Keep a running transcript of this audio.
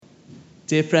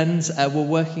Dear friends, we're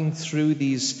working through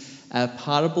these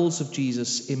parables of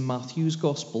Jesus in Matthew's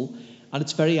Gospel, and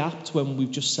it's very apt when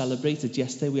we've just celebrated.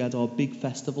 Yesterday we had our big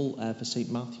festival for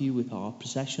St. Matthew with our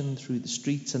procession through the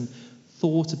streets, and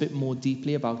thought a bit more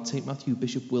deeply about St. Matthew.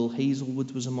 Bishop Will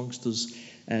Hazelwood was amongst us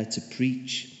to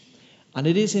preach. And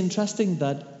it is interesting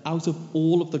that out of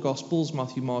all of the Gospels,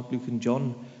 Matthew, Mark, Luke and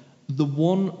John, the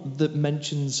one that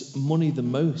mentions money the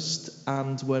most,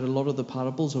 and where a lot of the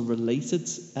parables are related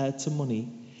to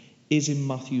money, is in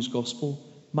Matthew's Gospel.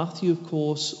 Matthew, of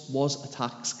course, was a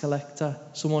tax collector,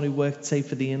 someone who worked, say,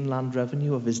 for the inland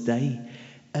revenue of his day.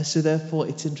 So therefore,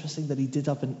 it's interesting that he did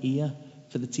have an ear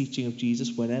for the teaching of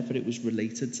Jesus whenever it was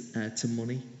related to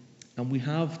money. And we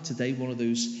have today one of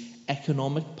those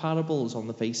economic parables on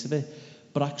the face of it,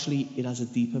 but actually it has a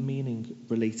deeper meaning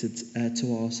related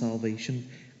to our salvation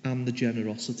and the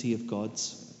generosity of God.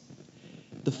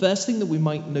 The first thing that we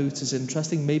might note is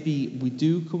interesting. Maybe we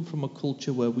do come from a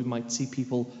culture where we might see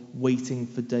people waiting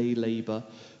for day labour,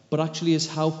 but actually is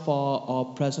how far our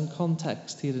present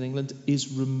context here in England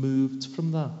is removed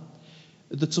from that.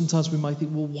 That sometimes we might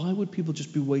think, well, why would people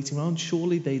just be waiting around?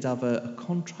 Surely they'd have a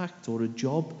contract or a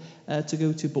job to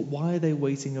go to, but why are they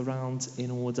waiting around in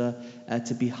order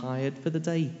to be hired for the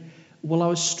day? Well, I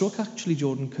was struck actually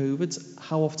during COVID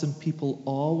how often people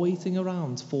are waiting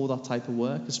around for that type of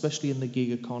work, especially in the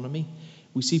gig economy.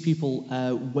 We see people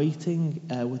waiting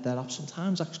with their apps,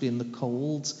 sometimes actually in the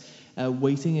cold,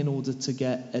 waiting in order to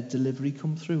get a delivery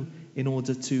come through, in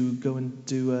order to go and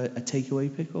do a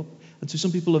takeaway pickup. And so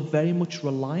some people are very much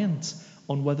reliant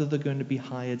on whether they're going to be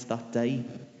hired that day.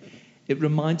 It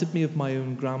reminded me of my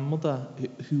own grandmother,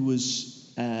 who was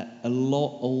a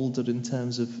lot older in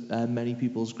terms of many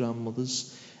people's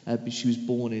grandmothers. She was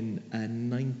born in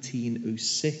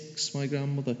 1906, my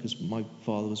grandmother, because my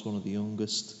father was one of the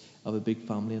youngest of a big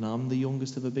family, and I'm the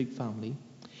youngest of a big family.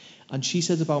 And she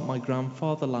said about my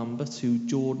grandfather Lambert, who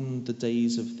during the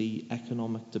days of the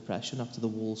economic depression after the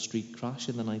Wall Street crash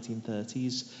in the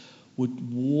 1930s,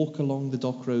 would walk along the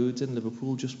dock roads in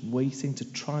Liverpool just waiting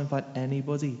to try and find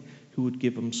anybody who would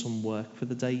give him some work for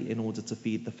the day in order to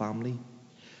feed the family.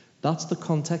 That's the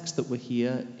context that we're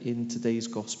here in today's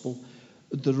gospel.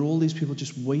 There are all these people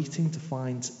just waiting to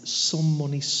find some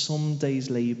money, some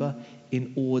day's labour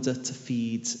in order to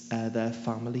feed their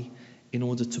family, in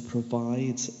order to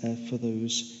provide for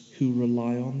those who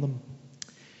rely on them.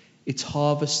 It's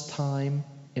harvest time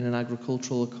in an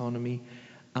agricultural economy,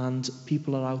 and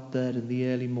people are out there in the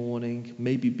early morning,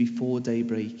 maybe before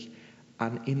daybreak.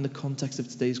 And in the context of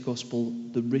today's gospel,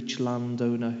 the rich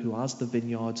landowner who has the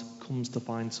vineyard comes to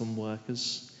find some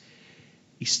workers.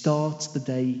 He starts the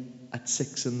day at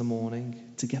 6 a.m.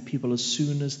 to get people as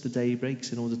soon as the day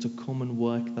breaks in order to come and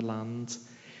work the land.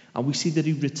 And we see that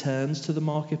he returns to the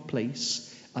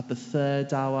marketplace at the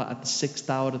 3rd hour, at the 6th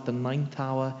hour, at the 9th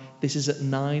hour. This is at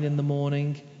 9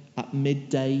 a.m, at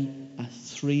midday, at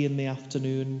 3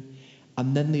 p.m,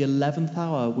 and then the 11th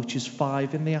hour, which is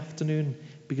 5 p.m,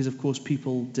 because of course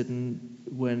people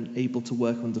weren't able to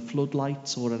work under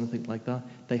floodlights or anything like that.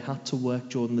 They had to work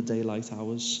during the daylight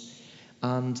hours.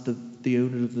 And the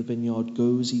owner of the vineyard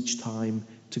goes each time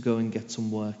to go and get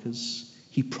some workers.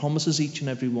 He promises each and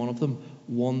every one of them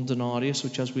 1 denarius,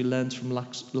 which, as we learned from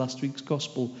last week's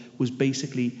gospel, was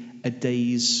basically a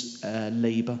day's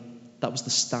labour. That was the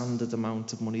standard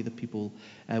amount of money that people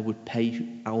would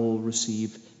pay or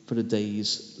receive for a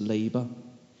day's labour.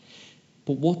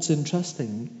 But what's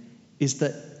interesting is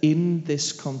that in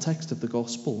this context of the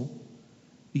gospel,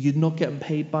 you're not getting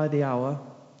paid by the hour.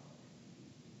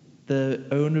 The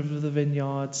owner of the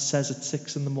vineyard says at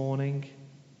 6 a.m,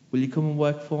 will you come and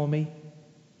work for me?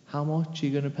 How much are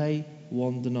you going to pay?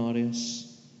 1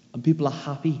 denarius. And people are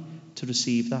happy to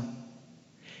receive that.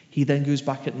 He then goes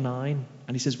back at 9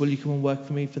 and he says, will you come and work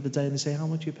for me for the day? And they say, how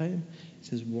much are you paying? He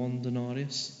says, 1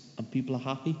 denarius. And people are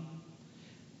happy.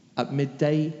 At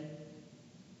midday,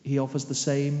 he offers the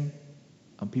same,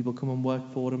 and people come and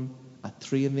work for him. At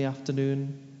 3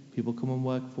 p.m, people come and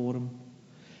work for him.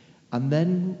 And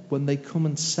then when they come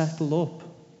and settle up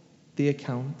the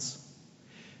account,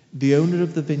 the owner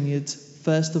of the vineyard,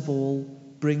 first of all,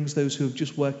 brings those who have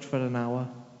just worked for an hour,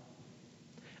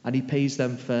 and he pays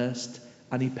them first,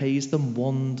 and he pays them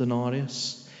 1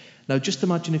 denarius. Now just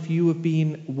imagine if you have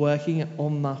been working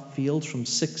on that field from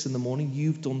 6 a.m,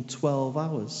 you've done 12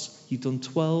 hours. You've done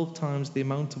 12 times the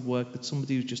amount of work that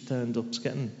somebody who's just turned up's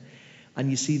getting. And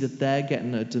you see that they're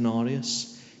getting a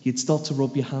denarius. You'd start to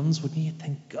rub your hands, wouldn't you? You'd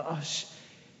think, gosh,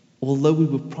 although we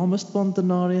were promised 1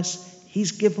 denarius,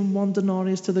 he's given 1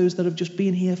 denarius to those that have just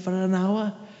been here for an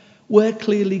hour. We're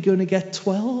clearly going to get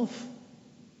 12.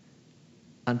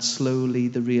 And slowly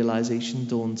the realization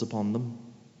dawns upon them.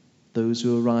 Those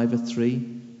who arrive at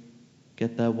 3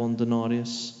 get their 1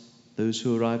 denarius. Those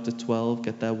who arrived at 12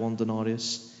 get their 1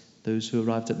 denarius. Those who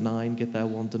arrived at 9 get their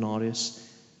 1 denarius.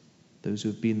 Those who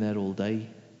have been there all day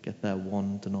get their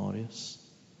 1 denarius.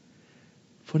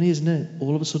 Funny, isn't it?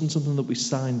 All of a sudden something that we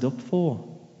signed up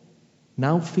for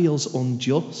now feels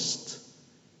unjust.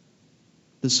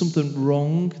 There's something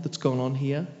wrong that's going on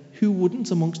here. Who wouldn't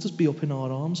amongst us be up in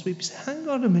our arms? We'd say, hang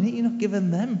on a minute, you're not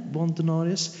giving them 1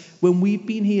 denarius when we've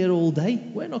been here all day.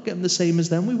 We're not getting the same as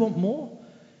them. We want more.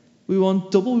 We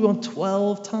want double. We want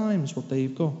 12 times what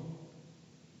they've got.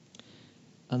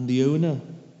 And the owner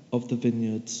of the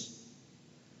vineyards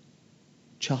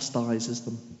chastises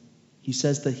them. He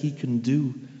says that he can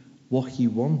do what he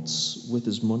wants with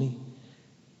his money.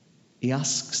 He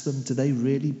asks them, do they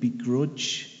really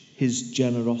begrudge his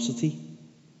generosity?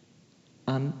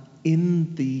 And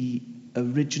in the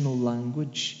original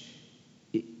language,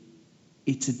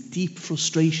 it's a deep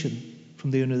frustration from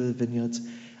the owner of the vineyard.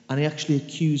 And he actually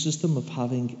accuses them of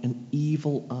having an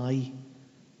evil eye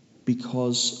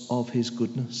because of his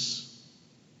goodness.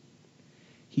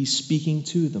 He's speaking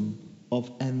to them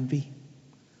of envy.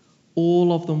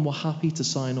 All of them were happy to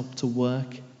sign up to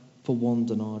work for 1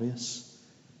 denarius.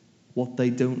 What they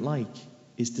don't like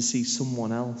is to see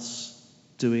someone else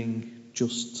doing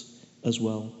just as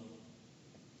well.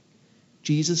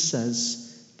 Jesus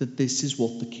says that this is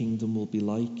what the kingdom will be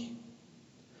like.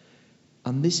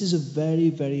 And this is a very,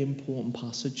 very important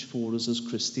passage for us as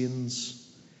Christians,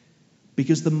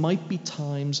 because there might be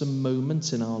times and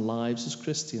moments in our lives as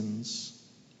Christians,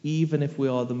 even if we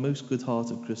are the most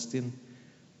good-hearted Christian,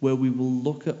 where we will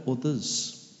look at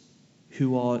others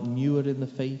who are newer in the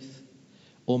faith,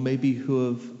 or maybe who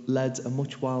have led a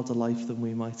much wilder life than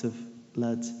we might have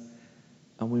led,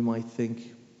 and we might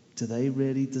think, do they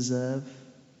really deserve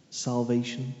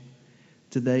salvation?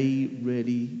 Do they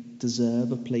really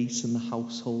deserve a place in the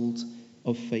household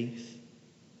of faith?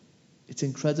 It's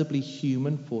incredibly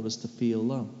human for us to feel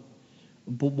that.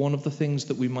 But one of the things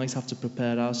that we might have to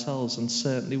prepare ourselves, and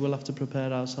certainly we'll have to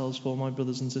prepare ourselves for, my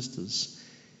brothers and sisters,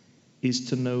 is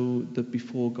to know that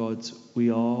before God we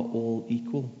are all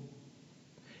equal,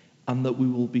 and that we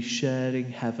will be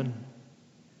sharing heaven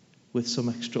with some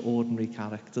extraordinary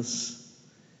characters.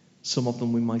 Some of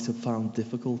them we might have found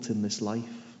difficult in this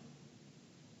life.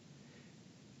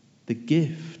 The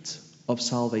gift of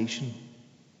salvation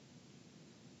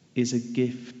is a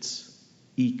gift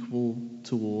equal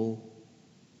to all.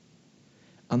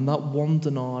 And that 1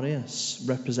 denarius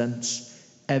represents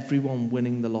everyone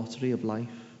winning the lottery of life.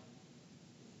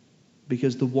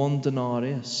 Because the 1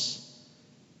 denarius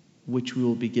which we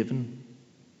will be given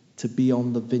to be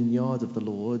on the vineyard of the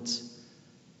Lord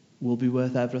will be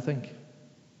worth everything.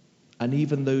 And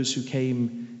even those who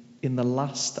came in the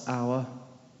last hour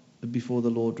before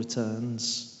the Lord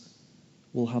returns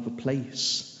will have a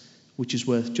place which is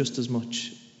worth just as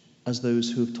much as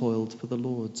those who have toiled for the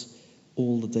Lord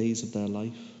all the days of their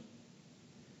life.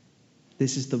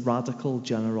 This is the radical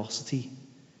generosity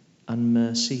and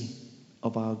mercy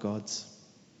of our God.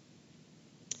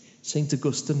 St.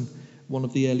 Augustine, one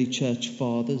of the early church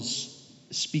fathers,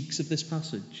 speaks of this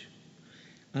passage.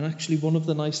 And actually one of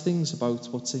the nice things about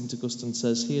what St. Augustine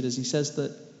says here is he says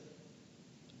that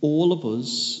all of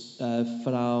us,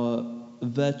 for our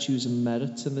virtues and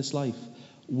merits in this life,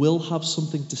 will have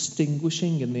something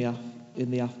distinguishing in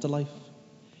the afterlife.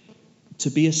 To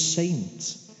be a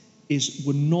saint is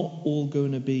we're not all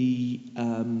going to be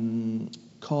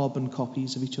carbon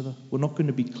copies of each other. We're not going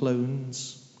to be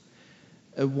clones.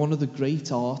 One of the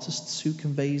great artists who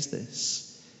conveys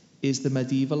this is the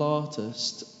medieval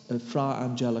artist Fra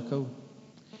Angelico.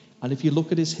 And if you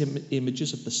look at his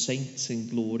images of the saints in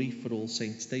glory for All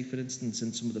Saints' Day, for instance,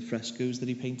 in some of the frescoes that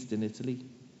he painted in Italy,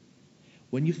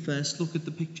 when you first look at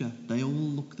the picture, they all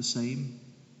look the same.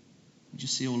 You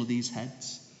just see all of these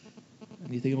heads.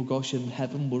 And you think, oh gosh, in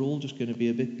heaven we're all just going to be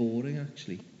a bit boring,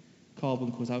 actually.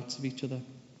 Carbon cutouts of each other.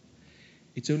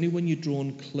 It's only when you're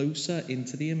drawn closer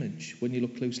into the image, when you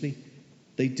look closely,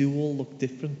 they do all look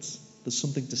different. There's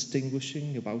something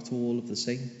distinguishing about all of the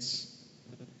saints.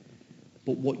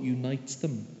 But what unites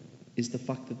them is the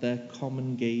fact that their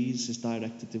common gaze is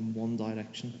directed in one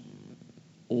direction,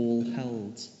 all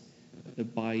held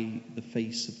by the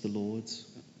face of the Lord.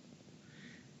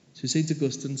 So St.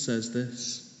 Augustine says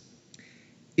this: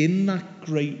 in that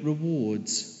great reward,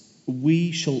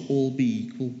 we shall all be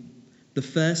equal, the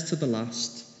first to the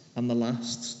last, and the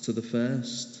last to the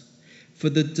first. For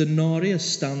the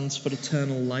denarius stands for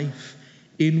eternal life,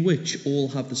 in which all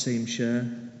have the same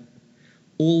share.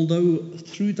 Although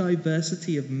through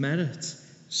diversity of merit,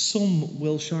 Some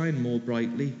will shine more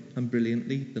brightly and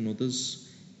brilliantly than others.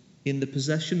 In the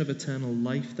possession of eternal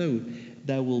life, though,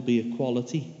 there will be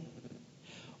equality.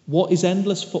 What is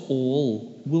endless for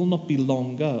all will not be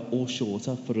longer or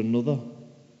shorter for another.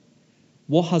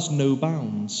 What has no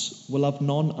bounds will have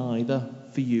none either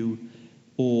for you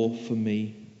or for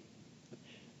me.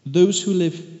 Those who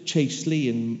live chastely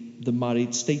in the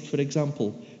married state, for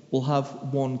example, will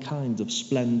have one kind of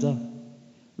splendour.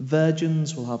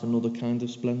 Virgins will have another kind of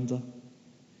splendour.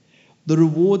 The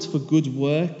rewards for good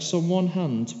works on one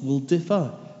hand will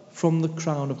differ from the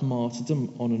crown of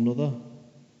martyrdom on another.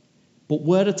 But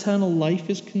where eternal life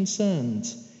is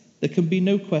concerned, there can be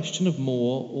no question of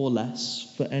more or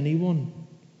less for anyone.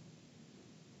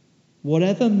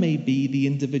 Whatever may be the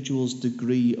individual's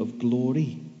degree of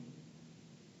glory,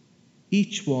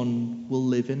 each one will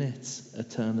live in it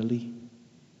eternally.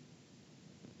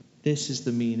 This is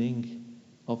the meaning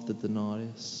of the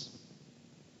denarius.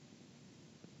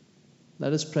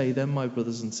 Let us pray then, my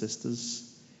brothers and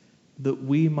sisters, that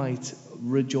we might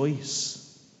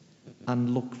rejoice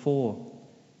and look for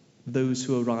those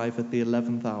who arrive at the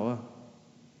 11th hour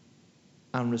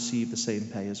and receive the same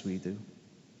pay as we do.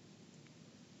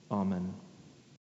 Amen.